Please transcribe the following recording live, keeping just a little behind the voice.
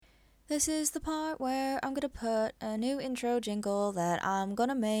This is the part where I'm gonna put a new intro jingle that I'm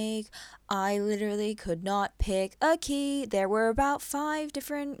gonna make. I literally could not pick a key. There were about 5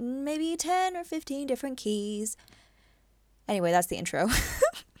 different, maybe 10 or 15 different keys. Anyway, that's the intro.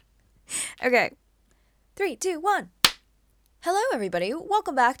 Okay. 3, 2, 1. Hello, everybody.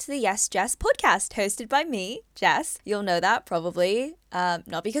 Welcome back to the Yes Jess podcast, hosted by me, Jess. You'll know that probably,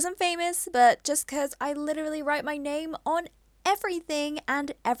 not because I'm famous, but just because I literally write my name on everything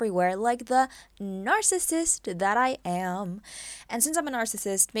and everywhere, like the narcissist that I am. And since I'm a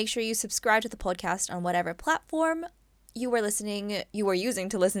narcissist, make sure you subscribe to the podcast on whatever platform you were using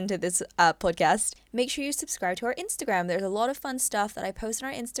to listen to this podcast. Make sure you subscribe to our Instagram. There's a lot of fun stuff that I post on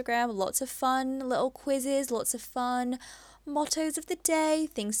our Instagram, lots of fun little quizzes, lots of fun mottos of the day,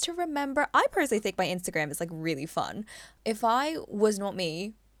 things to remember. I personally think my Instagram is like really fun. If I was not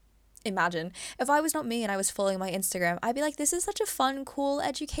me, imagine if I was not me and I was following my Instagram, I'd be like, this is such a fun, cool,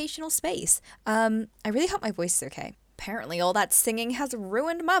 educational space. I really hope my voice is okay. Apparently all that singing has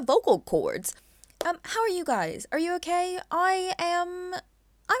ruined my vocal cords. How are you guys? Are you okay? I'm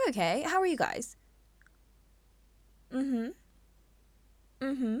okay. How are you guys? Mm-hmm.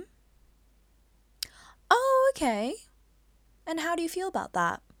 Oh, okay. And how do you feel about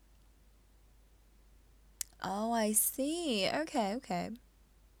that? Oh, I see. Okay.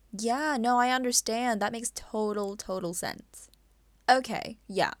 Yeah, no, I understand. That makes total sense. Okay,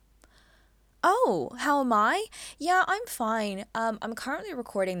 yeah. Oh, how am I? Yeah, I'm fine. I'm currently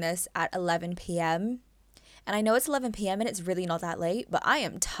recording this at 11 p.m. And I know it's 11 p.m. and it's really not that late, but I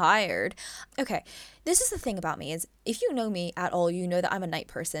am tired. Okay, this is the thing about me is if you know me at all, you know that I'm a night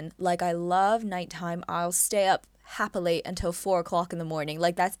person. Like, I love nighttime. I'll stay up happily until 4 o'clock in the morning.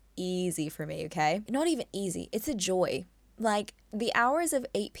 Like, that's easy for me, okay? Not even easy. It's a joy. Like, the hours of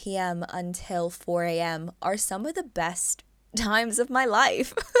 8 p.m. until 4 a.m. are some of the best times of my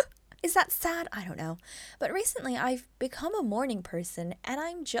life. Is that sad? I don't know. But recently I've become a morning person and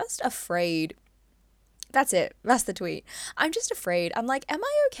I'm just afraid. That's it. That's the tweet. I'm just afraid. I'm like, am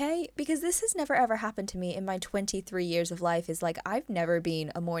I okay? Because this has never ever happened to me in my 23 years of life. Is like, I've never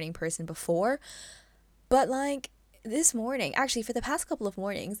been a morning person before. But like this morning, actually for the past couple of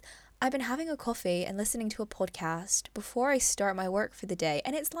mornings, I've been having a coffee and listening to a podcast before I start my work for the day.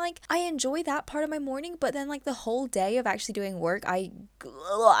 And it's like, I enjoy that part of my morning, but then like the whole day of actually doing work, I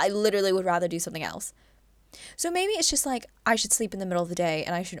literally would rather do something else. So maybe it's just like, I should sleep in the middle of the day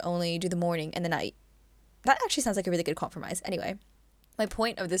and I should only do the morning and the night. That actually sounds like a really good compromise. Anyway, my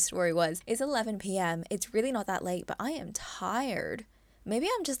point of this story was, it's 11 p.m. It's really not that late, but I am tired. Maybe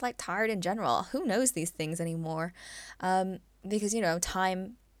I'm just like tired in general. Who knows these things anymore? Because, you know,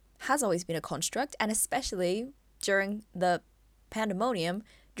 time has always been a construct, and especially during the pandemonium,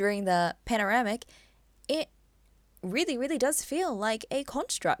 during the panoramic, it really does feel like a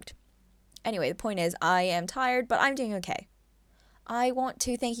construct. Anyway, the point is, I am tired, but I'm doing okay. I want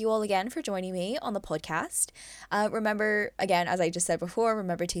to thank you all again for joining me on the podcast. Remember, again, as I just said before,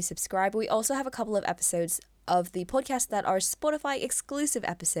 remember to subscribe. We also have a couple of episodes of the podcast that are Spotify exclusive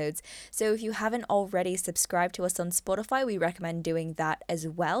episodes. So if you haven't already subscribed to us on Spotify, we recommend doing that as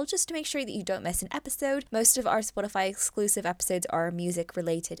well, just to make sure that you don't miss an episode. Most of our Spotify exclusive episodes are music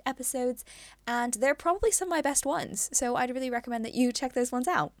related episodes, and they're probably some of my best ones. So I'd really recommend that you check those ones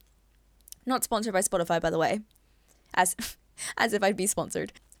out. Not sponsored by Spotify, by the way, as if I'd be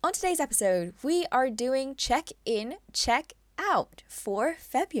sponsored. On today's episode, we are doing check in, check out for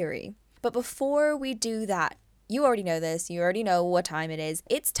February. But before we do that, you already know this, you already know what time it is.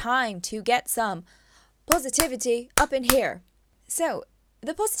 It's time to get some positivity up in here. So,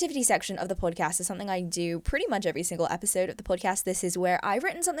 the positivity section of the podcast is something I do pretty much every single episode of the podcast. This is where I've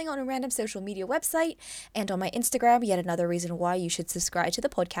written something on a random social media website and on my Instagram, yet another reason why you should subscribe to the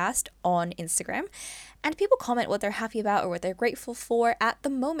podcast on Instagram. And people comment what they're happy about or what they're grateful for at the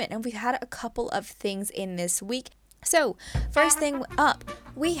moment. And we've had a couple of things in this week. So, first thing up,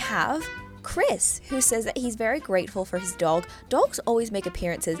 we have Chris, who says that he's very grateful for his dog. Dogs always make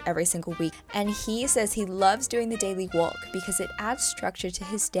appearances every single week, and he says he loves doing the daily walk because it adds structure to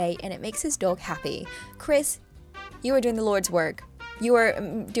his day and it makes his dog happy. Chris, you are doing the Lord's work. You are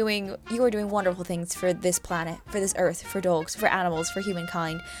doing wonderful things for this planet, for this earth, for dogs, for animals, for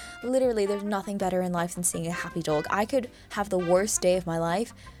humankind. Literally, there's nothing better in life than seeing a happy dog. I could have the worst day of my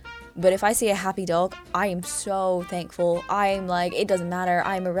life, but if I see a happy dog, I am so thankful. I'm like, it doesn't matter.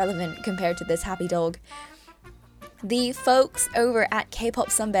 I'm irrelevant compared to this happy dog. The folks over at K-Pop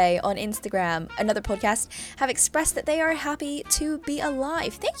Sunbae on Instagram, another podcast, have expressed that they are happy to be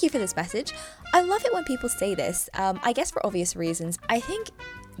alive. Thank you for this message. I love it when people say this. I guess for obvious reasons. I think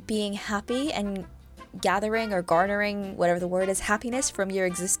being happy and gathering or garnering, whatever the word is, happiness from your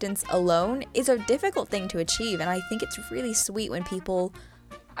existence alone is a difficult thing to achieve. And I think it's really sweet when people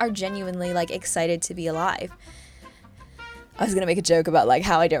are genuinely like excited to be alive. I was gonna make a joke about like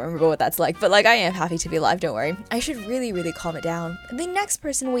how I don't remember what that's like, but like I am happy to be alive, don't worry. I should really calm it down. The next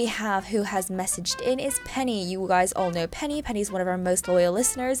person we have who has messaged in is Penny. You guys all know Penny. Penny's one of our most loyal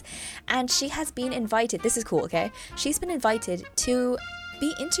listeners, and she has been invited, this is cool, okay? She's been invited to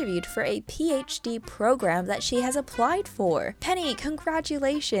be interviewed for a PhD program that she has applied for. Penny,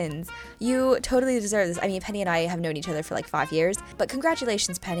 congratulations. You totally deserve this. I mean, Penny and I have known each other for like 5 years, but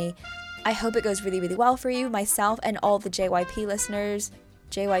congratulations, Penny. I hope it goes really well for you. Myself and all the JYP listeners,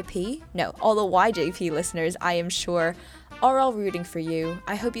 all the YJP listeners, I am sure, are all rooting for you.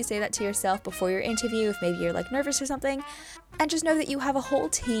 I hope you say that to yourself before your interview if maybe you're like nervous or something. And just know that you have a whole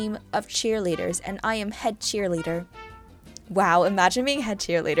team of cheerleaders, and I am head cheerleader. Wow, imagine being head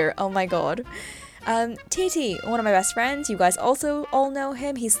cheerleader. Oh my god. TT, one of my best friends, you guys also all know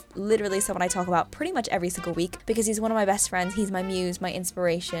him. He's literally someone I talk about pretty much every single week because he's one of my best friends. He's my muse, my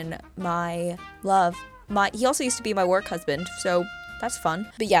inspiration, my love. He also used to be my work husband, so that's fun.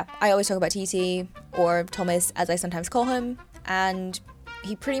 But yeah, I always talk about TT, or Thomas as I sometimes call him, and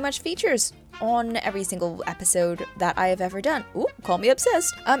he pretty much features on every single episode that I have ever done. Ooh, call me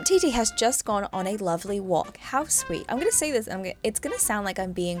obsessed. TT has just gone on a lovely walk. How sweet. I'm gonna say this, it's gonna sound like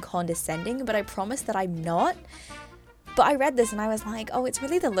I'm being condescending, but I promise that I'm not. But I read this and I was like, oh, it's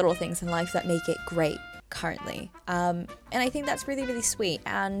really the little things in life that make it great currently. And I think that's really sweet,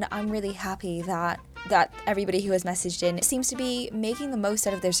 and I'm really happy that everybody who has messaged in seems to be making the most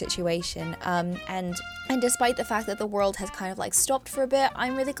out of their situation, and despite the fact that the world has kind of like stopped for a bit,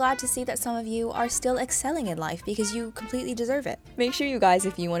 I'm really glad to see that some of you are still excelling in life because you completely deserve it. Make sure you guys,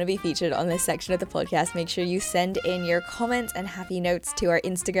 if you want to be featured on this section of the podcast, make sure you send in your comments and happy notes to our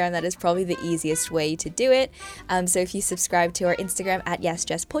Instagram. That is probably the easiest way to do it. So if you subscribe to our Instagram at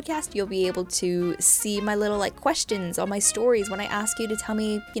YesJessPodcast, you'll be able to see my little like questions on my stories when I ask you to tell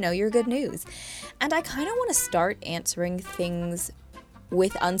me, your good news. And I kind of want to start answering things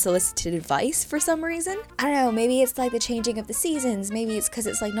with unsolicited advice for some reason. I don't know, maybe it's like the changing of the seasons, maybe it's because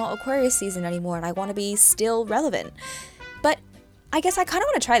it's like not Aquarius season anymore and I want to be still relevant. But I guess I kind of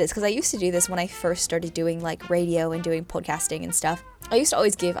want to try this because I used to do this when I first started doing like radio and doing podcasting and stuff. I used to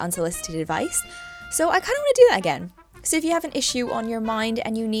always give unsolicited advice, so I kind of want to do that again. So if you have an issue on your mind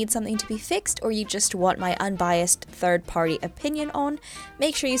and you need something to be fixed, or you just want my unbiased third-party opinion on,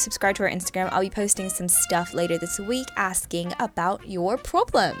 make sure you subscribe to our Instagram. I'll be posting some stuff later this week asking about your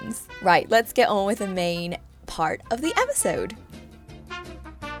problems. Right, let's get on with the main part of the episode.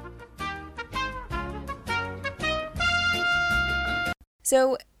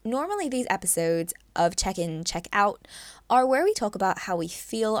 So normally these episodes of Check In, Check Out are where we talk about how we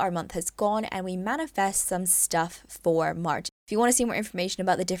feel our month has gone and we manifest some stuff for March. If you want to see more information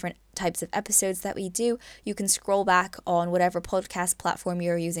about the different types of episodes that we do, you can scroll back on whatever podcast platform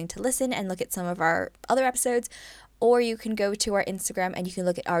you're using to listen and look at some of our other episodes, or you can go to our Instagram and you can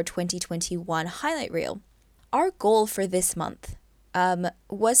look at our 2021 highlight reel. Our goal for this month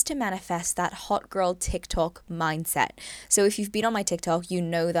was to manifest that hot girl TikTok mindset. So if you've been on my TikTok, you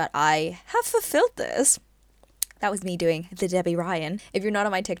know that I have fulfilled this. That was me doing the Debbie Ryan. If you're not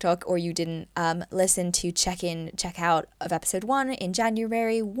on my TikTok or you didn't listen to Check In, Check Out of episode 1 in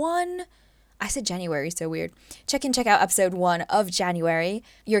January 1, I said January, so weird. Check In, Check Out episode 1 of January,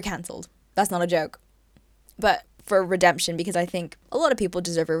 you're cancelled. That's not a joke. But for redemption, because I think a lot of people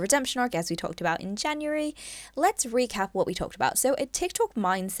deserve a redemption arc, as we talked about in January. Let's recap what we talked about. So a TikTok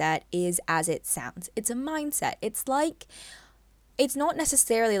mindset is as it sounds. It's a mindset. It's not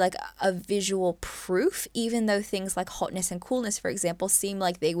necessarily like a visual proof, even though things like hotness and coolness, for example, seem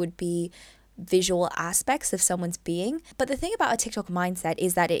like they would be visual aspects of someone's being. But the thing about a TikTok mindset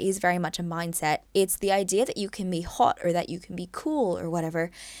is that it is very much a mindset. It's the idea that you can be hot or that you can be cool or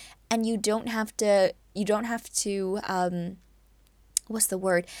whatever, and you don't have to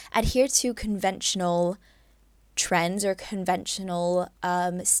adhere to conventional trends or conventional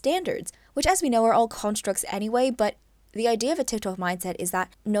standards, which, as we know, are all constructs anyway. But the idea of a TikTok mindset is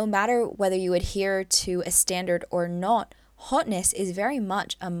that no matter whether you adhere to a standard or not, hotness is very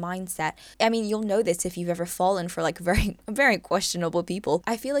much a mindset. I mean, you'll know this if you've ever fallen for like very, very questionable people.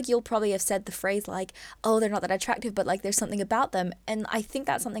 I feel like you'll probably have said the phrase like, oh, they're not that attractive, but like there's something about them. And I think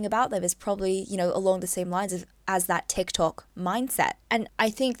that something about them is probably, along the same lines as that TikTok mindset. And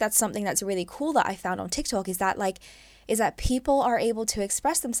I think that's something that's really cool that I found on TikTok is that people are able to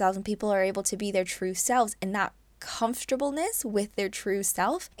express themselves and people are able to be their true selves, and that comfortableness with their true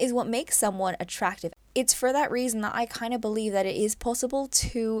self is what makes someone attractive. It's for that reason that I kind of believe that it is possible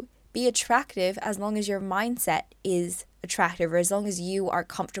to be attractive as long as your mindset is attractive, or as long as you are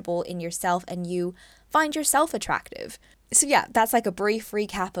comfortable in yourself and you find yourself attractive. So yeah, that's like a brief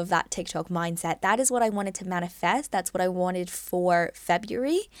recap of that TikTok mindset. That is what I wanted to manifest. That's what I wanted for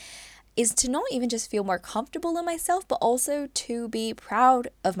February, is to not even just feel more comfortable in myself, but also to be proud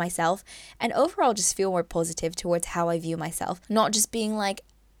of myself and overall just feel more positive towards how I view myself. Not just being like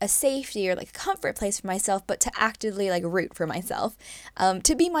a safety or like a comfort place for myself, but to actively like root for myself,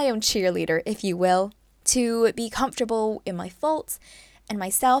 to be my own cheerleader, if you will, to be comfortable in my faults and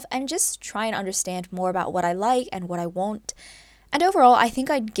myself and just try and understand more about what I like and what I want. And overall, I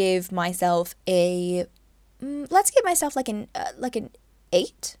think I'd give myself let's give myself like an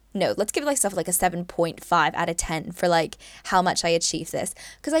 8. No, let's give myself like a 7.5 out of 10 for like how much I achieved this.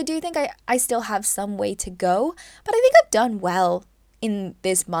 Because I do think I still have some way to go, but I think I've done well in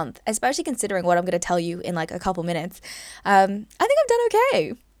this month, especially considering what I'm going to tell you in like a couple minutes. I think I've done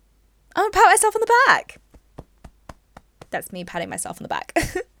okay. I'm going to pat myself on the back. That's me patting myself on the back.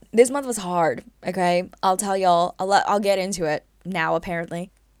 This month was hard, okay? I'll tell y'all. I'll get into it now,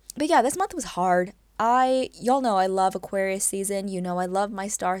 apparently. But yeah, this month was hard. Y'all know I love Aquarius season. You know I love my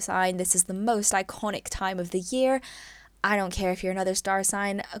star sign. This is the most iconic time of the year. I don't care if you're another star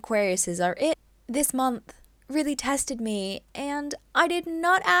sign. Aquariuses are it. This month really tested me, and I did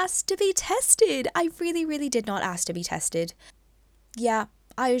not ask to be tested. I really, really did not ask to be tested. Yeah,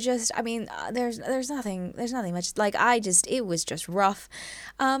 there's nothing much, like, it was just rough.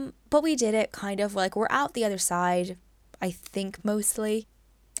 But we did it, kind of, like, we're out the other side, I think, mostly.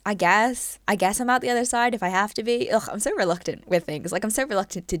 I guess I'm out the other side if I have to be. I'm so reluctant with things. Like, I'm so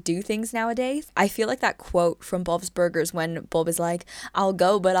reluctant to do things nowadays. I feel like that quote from Bob's Burgers when Bob is like, I'll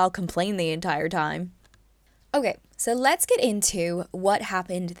go, but I'll complain the entire time. Okay, so let's get into what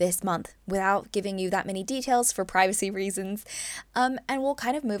happened this month without giving you that many details for privacy reasons. And we'll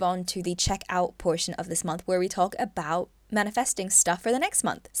kind of move on to the checkout portion of this month where we talk about manifesting stuff for the next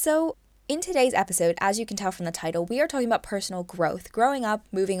month. So in today's episode, as you can tell from the title, we are talking about personal growth, growing up,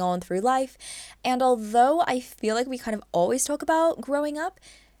 moving on through life. And although I feel like we kind of always talk about growing up,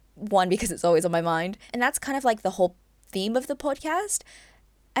 one, because it's always on my mind, and that's kind of like the whole theme of the podcast.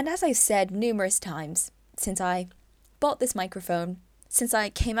 And as I've said numerous times, since I bought this microphone, since I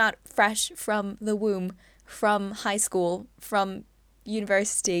came out fresh from the womb, from high school, from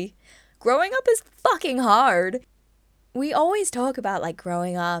university, growing up is fucking hard. We always talk about like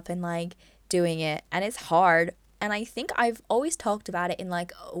growing up and like doing it, and it's hard. And I think I've always talked about it in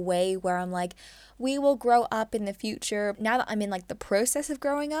like a way where I'm like, we will grow up in the future. Now that I'm in like the process of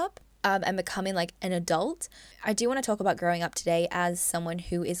growing up, and becoming like an adult, I do want to talk about growing up today as someone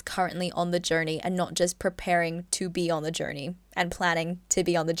who is currently on the journey and not just preparing to be on the journey and planning to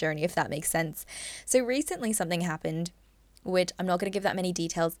be on the journey, if that makes sense. So recently something happened, which I'm not going to give that many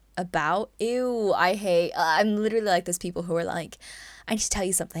details about. Ew, I'm literally like those people who are like, I need to tell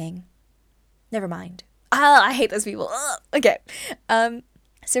you something. Never mind. I hate those people. Ugh. Okay.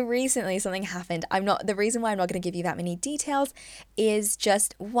 So recently something happened. The reason why I'm not going to give you that many details is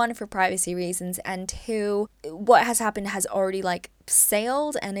just, one, for privacy reasons, and two, what has happened has already like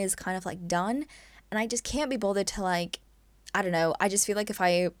sailed and is kind of like done. And I just can't be bothered to like, I don't know. I just feel like if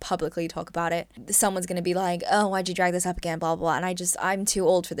I publicly talk about it, someone's going to be like, oh, why'd you drag this up again? Blah, blah, blah. And I'm too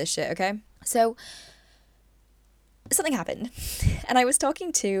old for this shit. Okay. So something happened and I was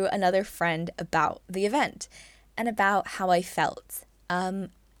talking to another friend about the event and about how I felt.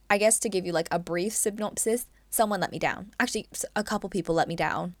 I guess to give you like a brief synopsis, someone let me down. Actually, a couple people let me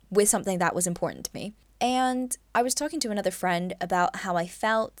down with something that was important to me. And I was talking to another friend about how I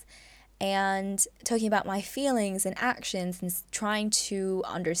felt and talking about my feelings and actions and trying to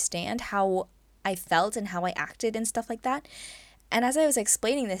understand how I felt and how I acted and stuff like that. And as I was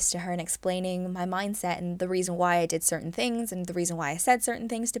explaining this to her and explaining my mindset and the reason why I did certain things and the reason why I said certain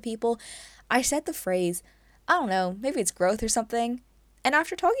things to people, I said the phrase, I don't know, maybe it's growth or something. And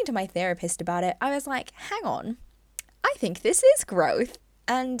after talking to my therapist about it, I was like, hang on, I think this is growth.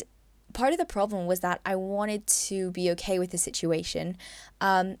 And part of the problem was that I wanted to be okay with the situation.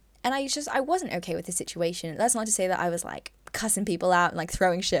 And I wasn't okay with the situation. That's not to say that I was like cussing people out and like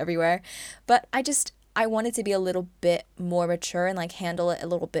throwing shit everywhere. But I wanted to be a little bit more mature and like handle it a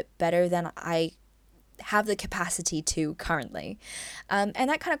little bit better than I have the capacity to currently. And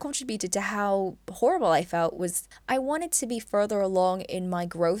that kind of contributed to how horrible I felt. Was I wanted to be further along in my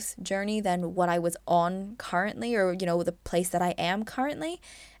growth journey than what I was on currently, or, you know, the place that I am currently.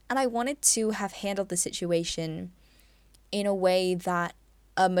 And I wanted to have handled the situation in a way that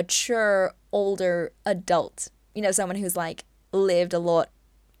a mature, older adult, you know, someone who's like lived a lot,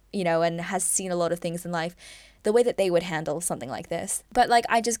 you know, and has seen a lot of things in life, the way that they would handle something like this. But like,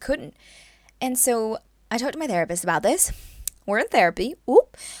 I just couldn't. And so I talked to my therapist about this. We're in therapy.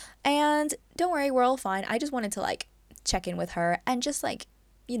 Oop. And don't worry, we're all fine. I just wanted to like check in with her and just like,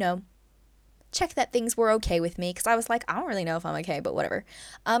 you know, check that things were okay with me, because I was like, I don't really know if I'm okay, but whatever.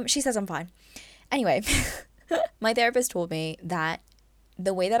 She says I'm fine. Anyway, my therapist told me that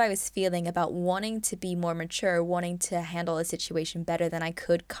the way that I was feeling about wanting to be more mature, wanting to handle a situation better than I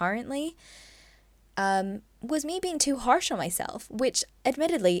could currently, was me being too harsh on myself, which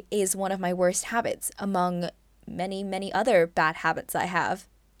admittedly is one of my worst habits among many, many other bad habits I have.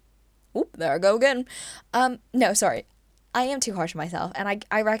 Oop, there I go again. No, sorry. I am too harsh on myself, and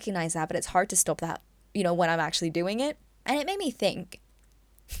I recognize that, but it's hard to stop that, you know, when I'm actually doing it. And it made me think.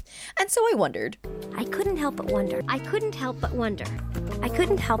 And so I wondered. I couldn't help but wonder. I couldn't help but wonder. I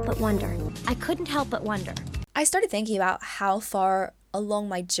couldn't help but wonder. I couldn't help but wonder. I started thinking about how far along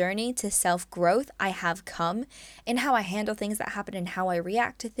my journey to self-growth I have come, and how I handle things that happen and how I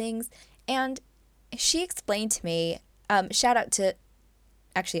react to things. And she explained to me, shout out to,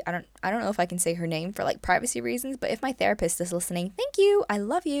 actually, I don't know if I can say her name for like privacy reasons, but if my therapist is listening, thank you, I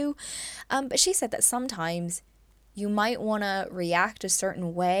love you. But she said that sometimes you might want to react a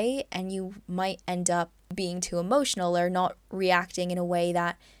certain way, and you might end up being too emotional or not reacting in a way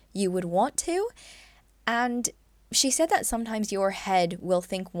that you would want to. And she said that sometimes your head will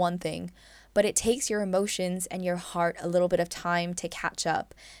think one thing, but it takes your emotions and your heart a little bit of time to catch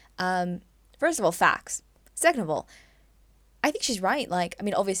up. First of all, facts. Second of all, I think she's right. Like, I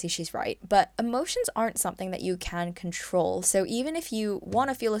mean, obviously she's right, but emotions aren't something that you can control. So even if you want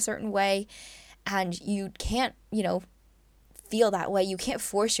to feel a certain way and you can't, you know, feel that way, you can't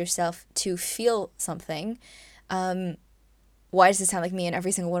force yourself to feel something. Why does this sound like me in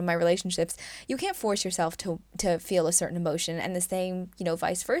every single one of my relationships? You can't force yourself to feel a certain emotion, and the same, you know,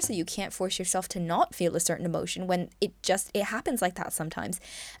 vice versa. You can't force yourself to not feel a certain emotion when it happens like that sometimes.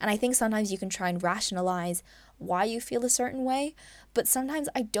 And I think sometimes you can try and rationalize why you feel a certain way, but sometimes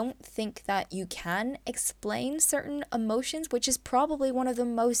I don't think that you can explain certain emotions, which is probably one of the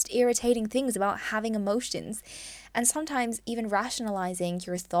most irritating things about having emotions. And sometimes even rationalizing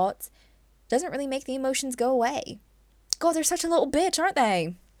your thoughts doesn't really make the emotions go away. God, they're such a little bitch, aren't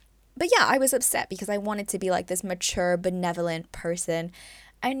they? But yeah, I was upset because I wanted to be like this mature, benevolent person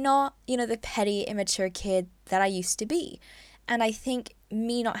and not, you know, the petty, immature kid that I used to be. And I think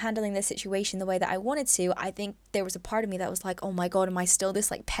me not handling this situation the way that I wanted to, I think there was a part of me that was like, oh my God, am I still this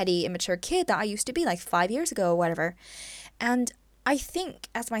like petty, immature kid that I used to be like 5 years ago or whatever? And I think,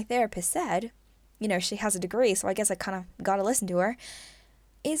 as my therapist said, you know, she has a degree, so I guess I kind of got to listen to her,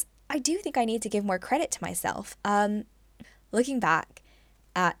 is I do think I need to give more credit to myself. Looking back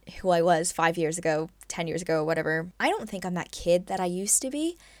at who I was 5 years ago, 10 years ago, whatever, I don't think I'm that kid that I used to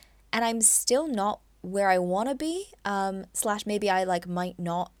be. And I'm still not where I want to be. / maybe I like might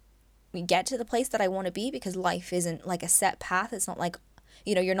not get to the place that I want to be, because life isn't like a set path. It's not like,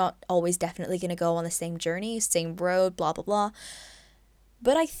 you know, you're not always definitely going to go on the same journey, same road, blah, blah, blah.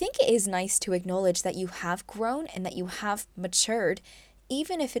 But I think it is nice to acknowledge that you have grown and that you have matured,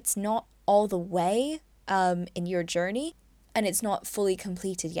 even if it's not all the way in your journey and it's not fully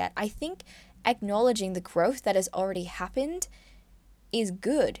completed yet. I think acknowledging the growth that has already happened is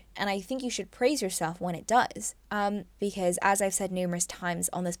good, and I think you should praise yourself when it does, because as I've said numerous times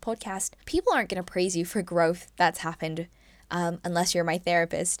on this podcast, people aren't going to praise you for growth that's happened unless you're my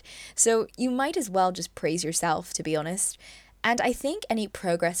therapist. So you might as well just praise yourself, to be honest. And I think any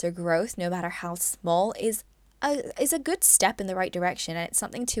progress or growth, no matter how small, is a good step in the right direction, and it's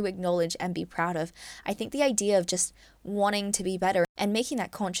something to acknowledge and be proud of. I think the idea of just wanting to be better and making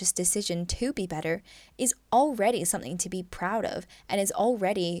that conscious decision to be better is already something to be proud of, and is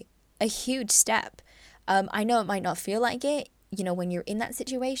already a huge step. I know it might not feel like it, you know, when you're in that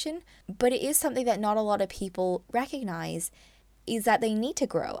situation, but it is something that not a lot of people recognize, is that they need to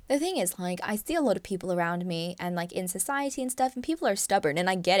grow. The thing is, like, I see a lot of people around me and like in society and stuff, and people are stubborn, and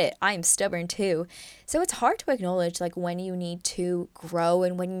I get it. I'm stubborn too. So it's hard to acknowledge like when you need to grow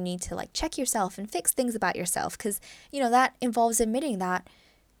and when you need to like check yourself and fix things about yourself, because, you know, that involves admitting that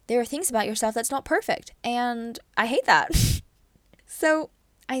there are things about yourself that's not perfect, and I hate that. So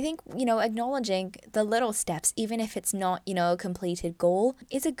I think, you know, acknowledging the little steps, even if it's not, you know, a completed goal,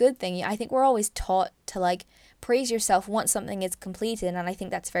 is a good thing. I think we're always taught to like praise yourself once something is completed, and I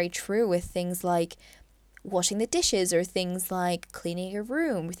think that's very true with things like washing the dishes or things like cleaning your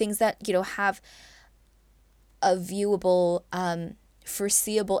room, things that, you know, have a viewable,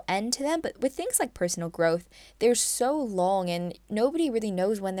 foreseeable end to them. But with things like personal growth, they're so long and nobody really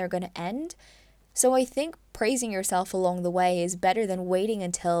knows when they're going to end. So I think praising yourself along the way is better than waiting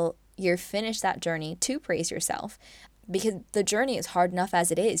until you're finished that journey, to praise yourself, because the journey is hard enough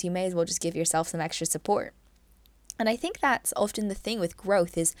as it is. You may as well just give yourself some extra support. And I think that's often the thing with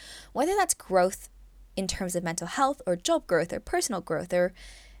growth, is whether that's growth in terms of mental health or job growth or personal growth or,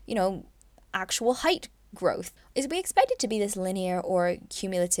 actual height growth, is we expect it to be this linear or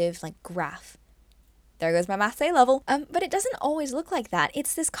cumulative like graph. There goes my maths A level. But it doesn't always look like that.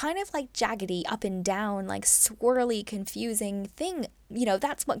 It's this kind of like jaggedy, up and down, like swirly, confusing thing.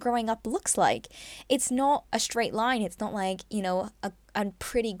 That's what growing up looks like. It's not a straight line. It's not like, a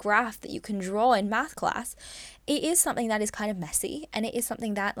pretty graph that you can draw in math class. It is something that is kind of messy, and it is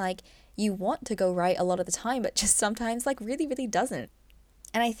something that like you want to go right a lot of the time, but just sometimes like really, really doesn't.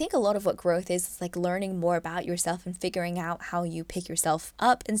 And I think a lot of what growth is like learning more about yourself and figuring out how you pick yourself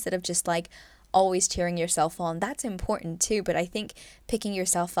up instead of just like always cheering yourself on. That's important too, but I think picking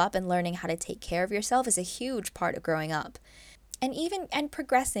yourself up and learning how to take care of yourself is a huge part of growing up. And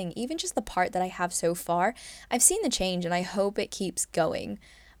progressing, even just the part that I have so far, I've seen the change and I hope it keeps going.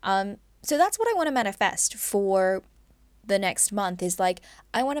 So that's what I want to manifest for the next month, is like,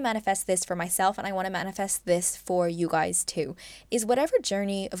 I want to manifest this for myself, and I want to manifest this for you guys too, is whatever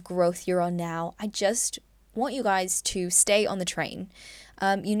journey of growth you're on now, I just want you guys to stay on the train.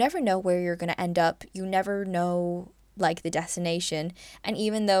 You never know where you're going to end up. You never know like the destination. And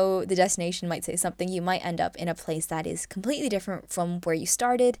even though the destination might say something, you might end up in a place that is completely different from where you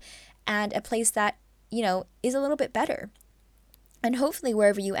started, and a place that, is a little bit better. And hopefully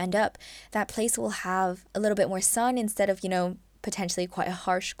wherever you end up, that place will have a little bit more sun instead of, potentially quite a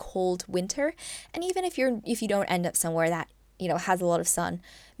harsh, cold winter. And even if you don't end up somewhere that, has a lot of sun,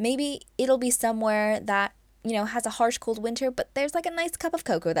 maybe it'll be somewhere that, has a harsh, cold winter, but there's like a nice cup of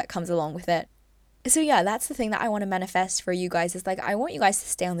cocoa that comes along with it. So yeah, that's the thing that I want to manifest for you guys, is like, I want you guys to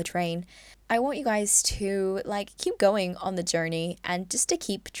stay on the train. I want you guys to like keep going on the journey and just to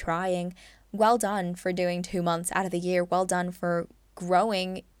keep trying. Well done for doing 2 months out of the year. Well done for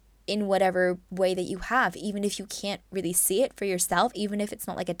growing in whatever way that you have, even if you can't really see it for yourself, even if it's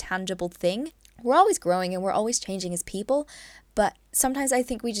not like a tangible thing. We're always growing and we're always changing as people, but sometimes I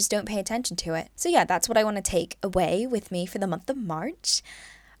think we just don't pay attention to it. So yeah, that's what I want to take away with me for the month of March.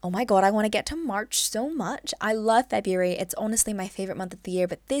 Oh my God, I want to get to March so much. I love February. It's honestly my favorite month of the year,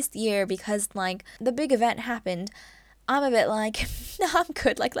 but this year, because like the big event happened, I'm a bit like, no, I'm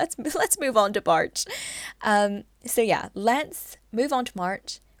good. Like, let's move on to March. So yeah, let's move on to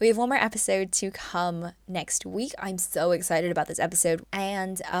March. We have one more episode to come next week. I'm so excited about this episode,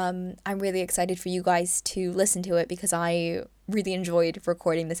 and I'm really excited for you guys to listen to it because I really enjoyed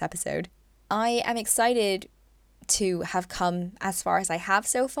recording this episode. I am excited to have come as far as I have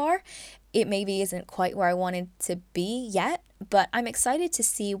so far. It maybe isn't quite where I wanted to be yet, but I'm excited to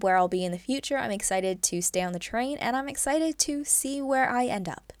see where I'll be in the future. I'm excited to stay on the train, and I'm excited to see where I end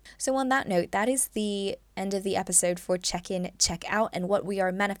up. So on that note, that is the end of the episode for Check In, Check Out, and what we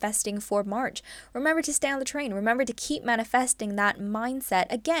are manifesting for March. Remember to stay on the train. Remember to keep manifesting that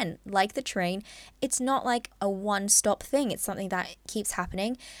mindset. Again, like the train, it's not like a one-stop thing. It's something that keeps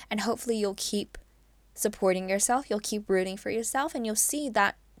happening, and hopefully you'll keep supporting yourself. You'll keep rooting for yourself, and you'll see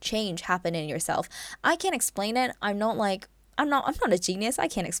that change happen in yourself. I can't explain it. I'm not a genius. I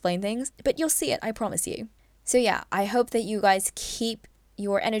can't explain things, but you'll see it. I promise you. So yeah, I hope that you guys keep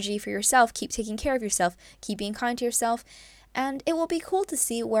your energy for yourself, keep taking care of yourself, keep being kind to yourself, and it will be cool to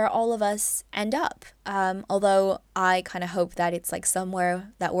see where all of us end up. Although I kind of hope that it's like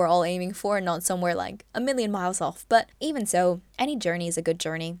somewhere that we're all aiming for, not somewhere like a million miles off. But even so, any journey is a good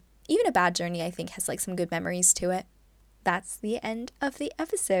journey. Even a bad journey, I think, has like some good memories to it. That's the end of the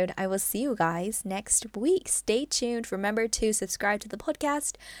episode. I will see you guys next week. Stay tuned. Remember to subscribe to the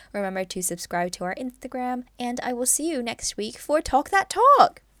podcast. Remember to subscribe to our Instagram. And I will see you next week for Talk That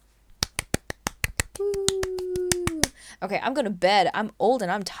Talk. Woo. Okay, I'm going to bed. I'm old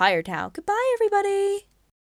and I'm tired now. Goodbye, everybody.